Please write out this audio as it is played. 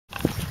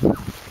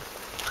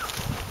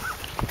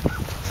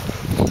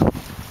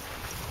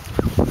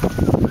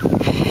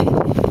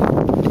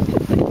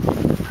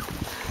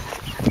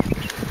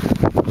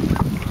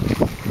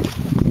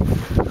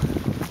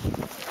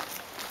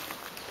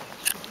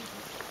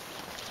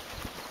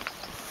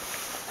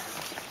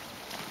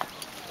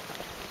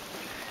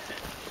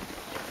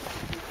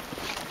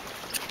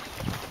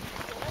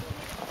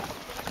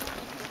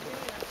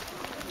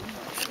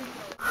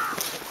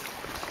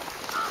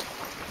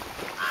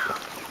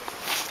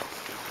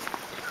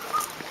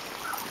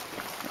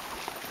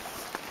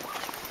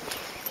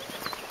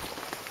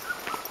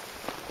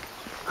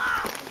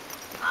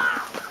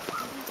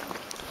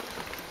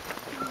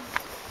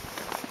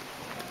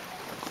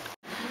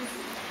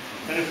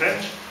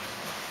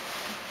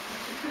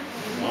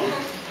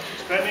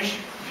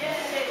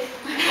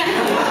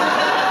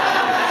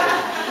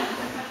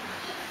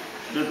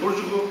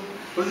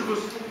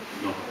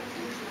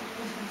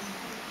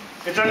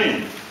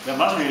Italian. There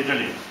must be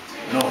Italian.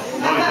 No, no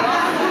Italian.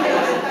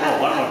 Oh,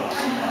 one more.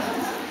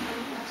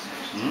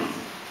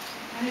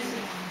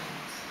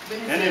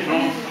 Any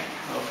from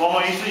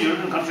former Eastern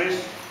European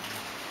countries?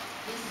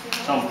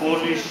 Some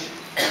Polish.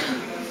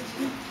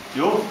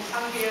 You?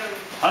 Hungarian.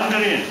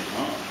 Hungarian.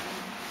 Oh.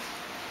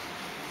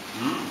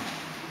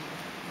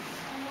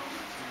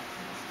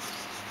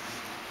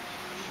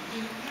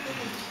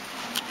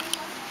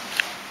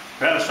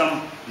 Perhaps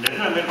some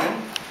Latin American?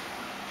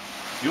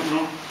 You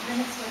from?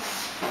 Venezuela.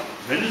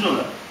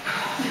 Venezuela.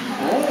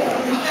 Oh.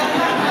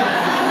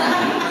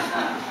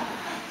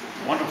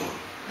 Wonderful.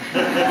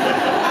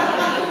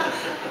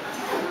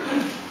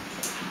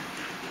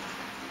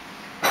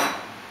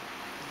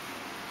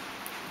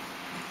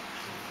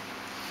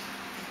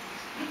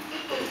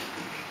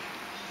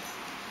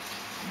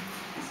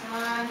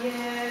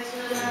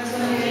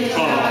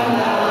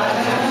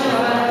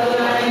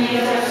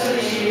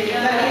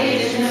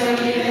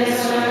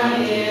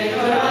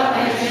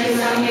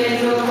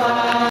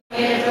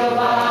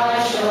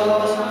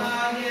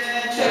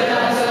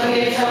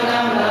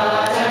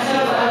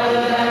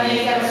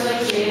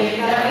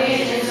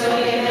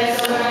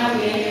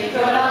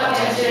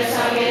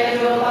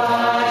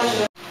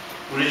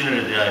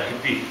 Originally they are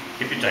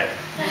hippie type.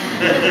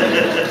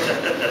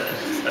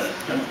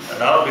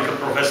 Now become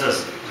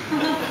professors.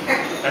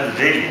 And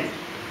daily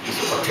is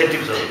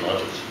authentic sort of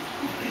knowledge.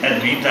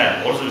 And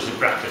meantime also is a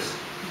practice.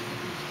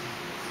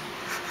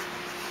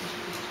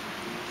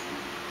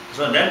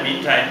 So in that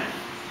meantime,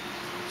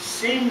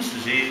 seems to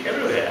see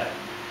everywhere,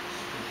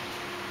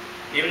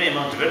 even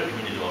among Tibetan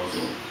community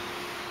also,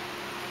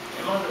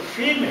 among the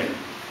female,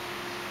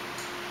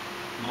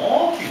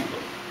 more people,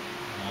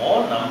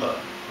 more number,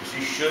 you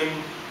see,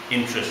 showing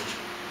interest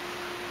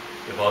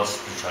about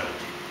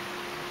spirituality.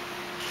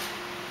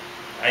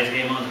 I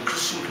think among the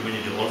Christian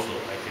community also,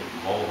 I think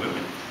more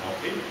women, more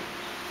female.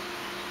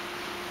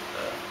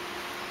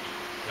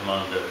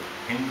 Among the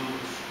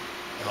Hindus,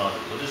 among the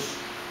Buddhists,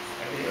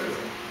 I think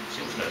everywhere.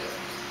 Seems like that.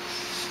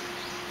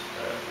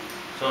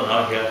 So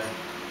now here,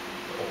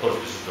 of course,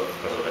 this is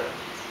because of that.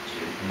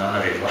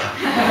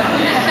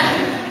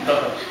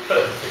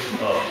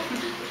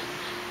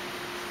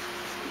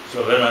 So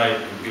when I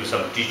give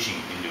some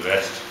teaching in the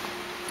West,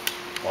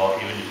 or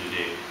even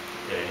today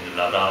in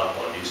Ladakh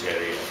or this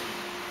area,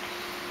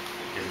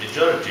 the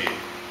majority of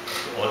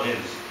the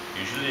audience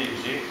usually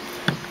is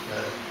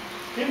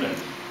female.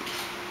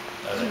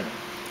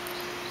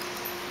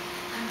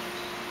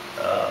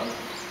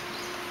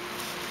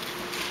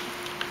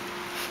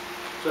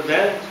 So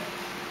then,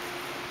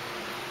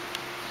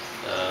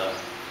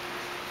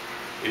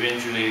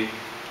 eventually,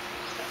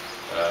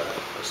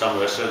 some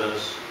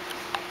Westerners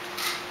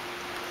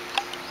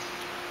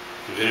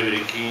were very,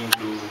 very keen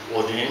to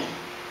ordain.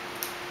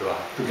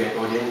 To get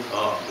ordained?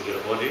 To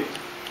get ordained.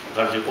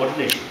 Got the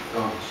ordination.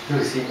 To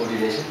receive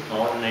ordination?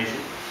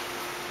 Ordination.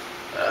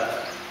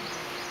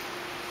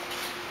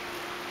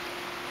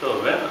 So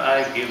when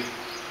I give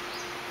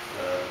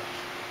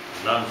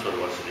nuns or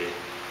what's the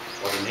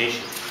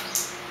ordination,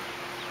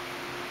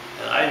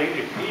 and I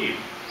really feel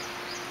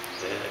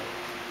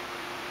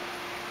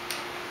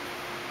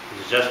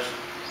it's just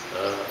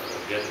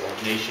get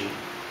ordination,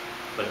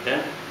 but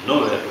then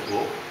nowhere to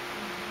go,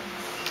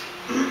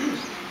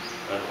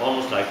 and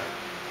almost like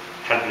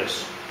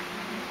helpless.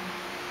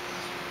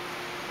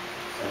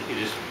 And it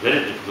is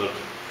very difficult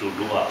to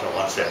do after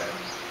oneself.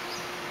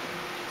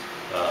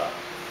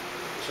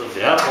 So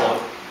therefore,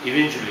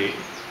 eventually,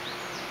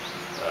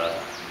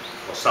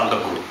 for Sangha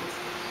group,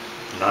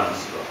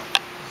 nuns,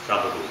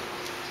 Sangha group,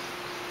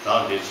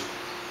 now this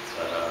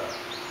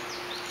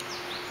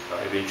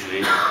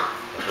eventually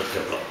was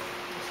developed.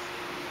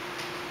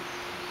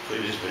 So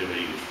it is very,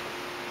 very useful,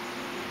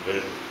 very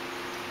good.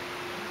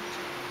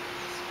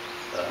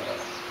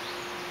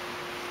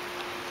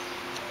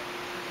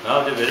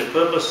 Now the very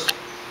purpose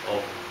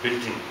of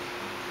building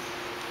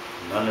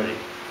nunnery,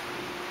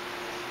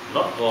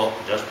 not for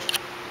just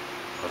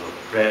because of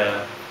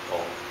prayer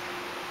or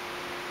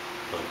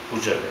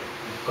puja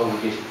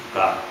congregation,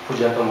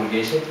 puja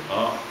congregation,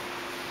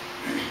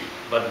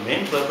 but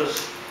main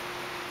purpose,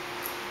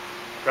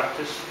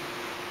 practice,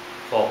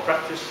 for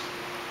practice,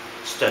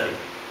 study.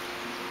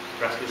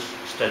 Practice,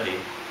 study,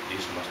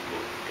 these must go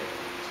together.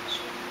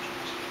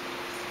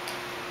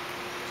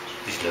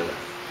 This level.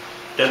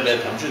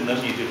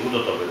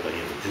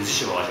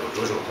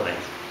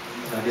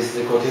 This is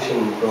a quotation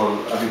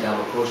from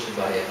Abhidhamma Kosh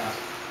by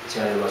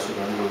Acharya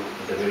Vasubandu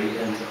at the very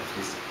end of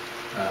this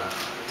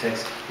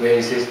text, where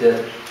he says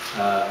that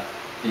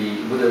the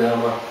Buddha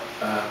Dharma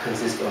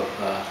consists of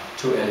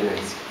two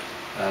elements,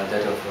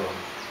 that of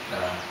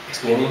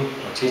explaining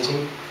or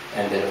teaching,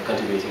 and then of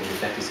cultivating the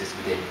practices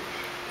within.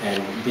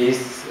 And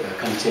these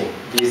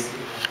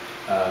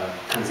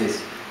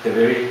consist the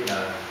very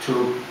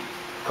two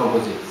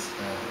composites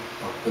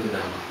of Buddha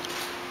Dharma.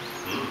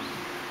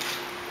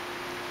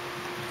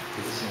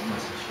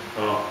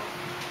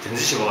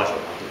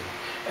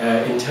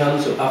 In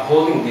terms of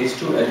upholding these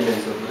two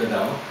elements of Buddha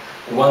Dharma,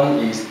 one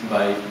is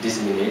by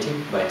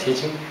disseminating, by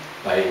teaching,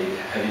 by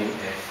having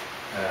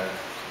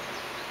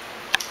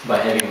by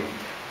having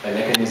a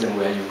mechanism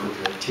where you could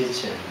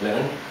teach and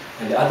learn,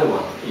 and the other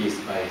one is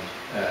by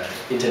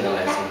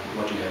internalizing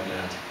what you have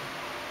learned.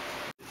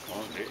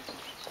 Okay.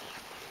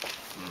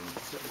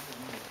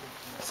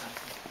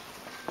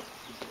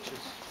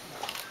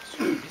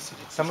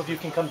 Some of you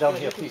can come down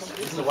here, please.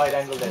 This is a wide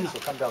angle lens, so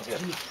come down here.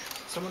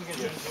 Some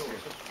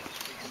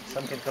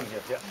can come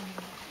here, yeah.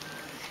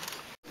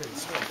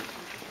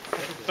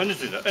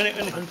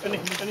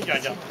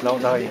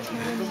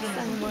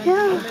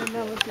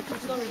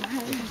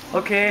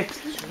 Okay.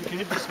 Can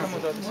you please come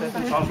on the other side?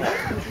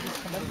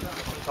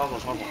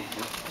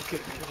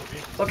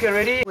 Okay,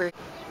 ready?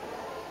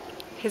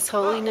 His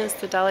Holiness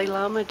the Dalai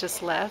Lama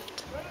just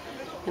left,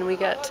 and we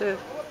got to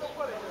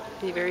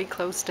be very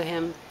close to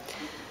him.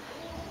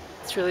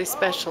 It's really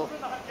special.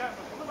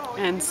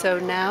 And so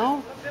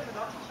now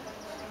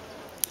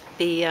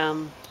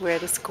we're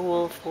at a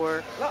school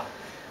for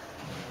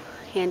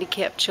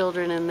handicapped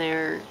children, and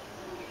the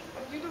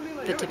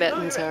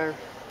Tibetans are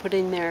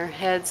putting their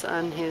heads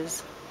on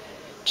his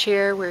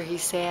chair where he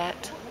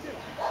sat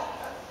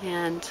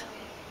and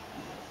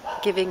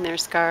giving their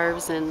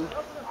scarves and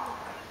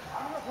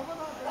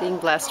being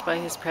blessed by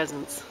his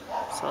presence.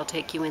 So I'll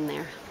take you in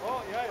there.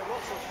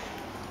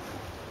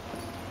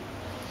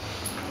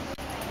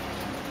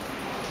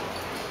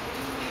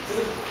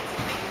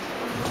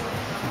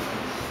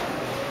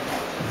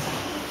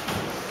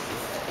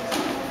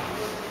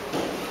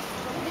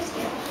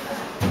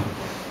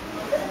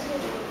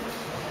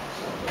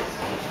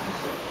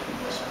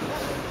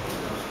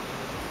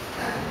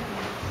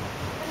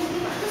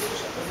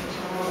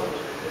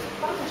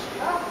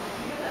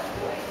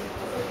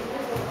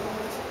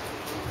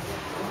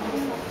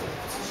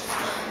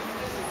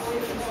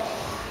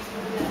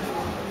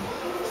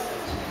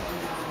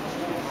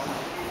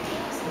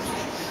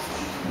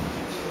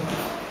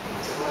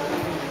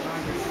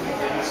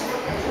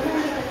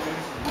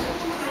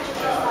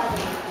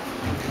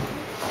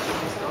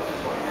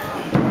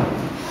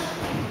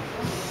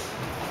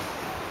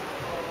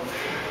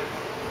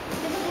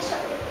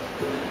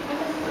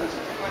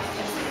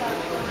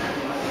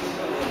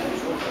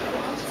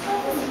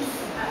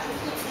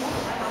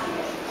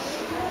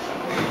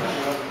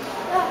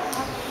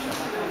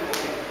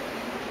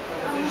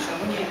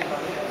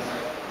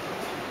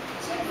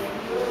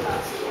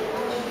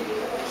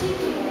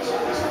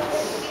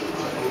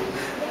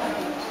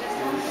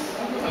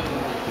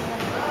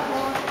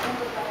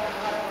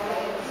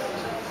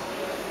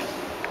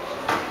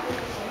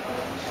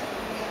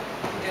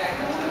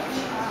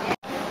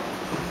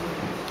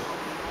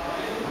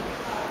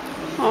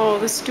 Oh,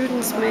 the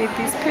students made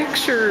these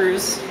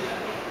pictures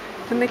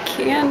and the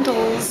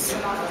candles.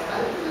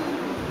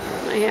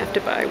 I have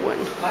to buy one.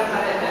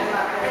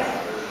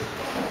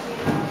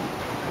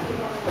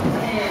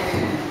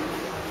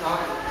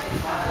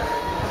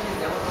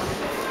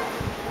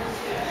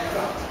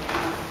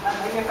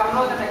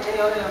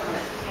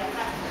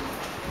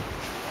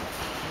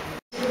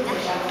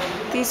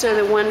 These are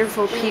the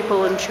wonderful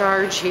people in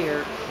charge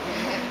here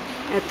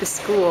at the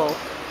school.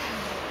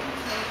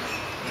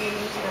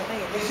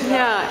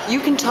 Yeah, you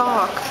can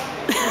talk.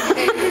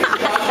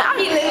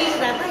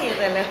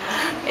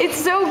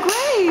 It's so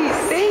great.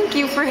 Thank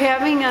you for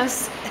having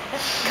us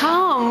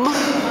come.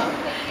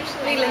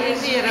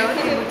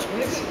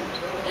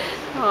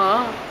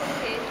 Aw.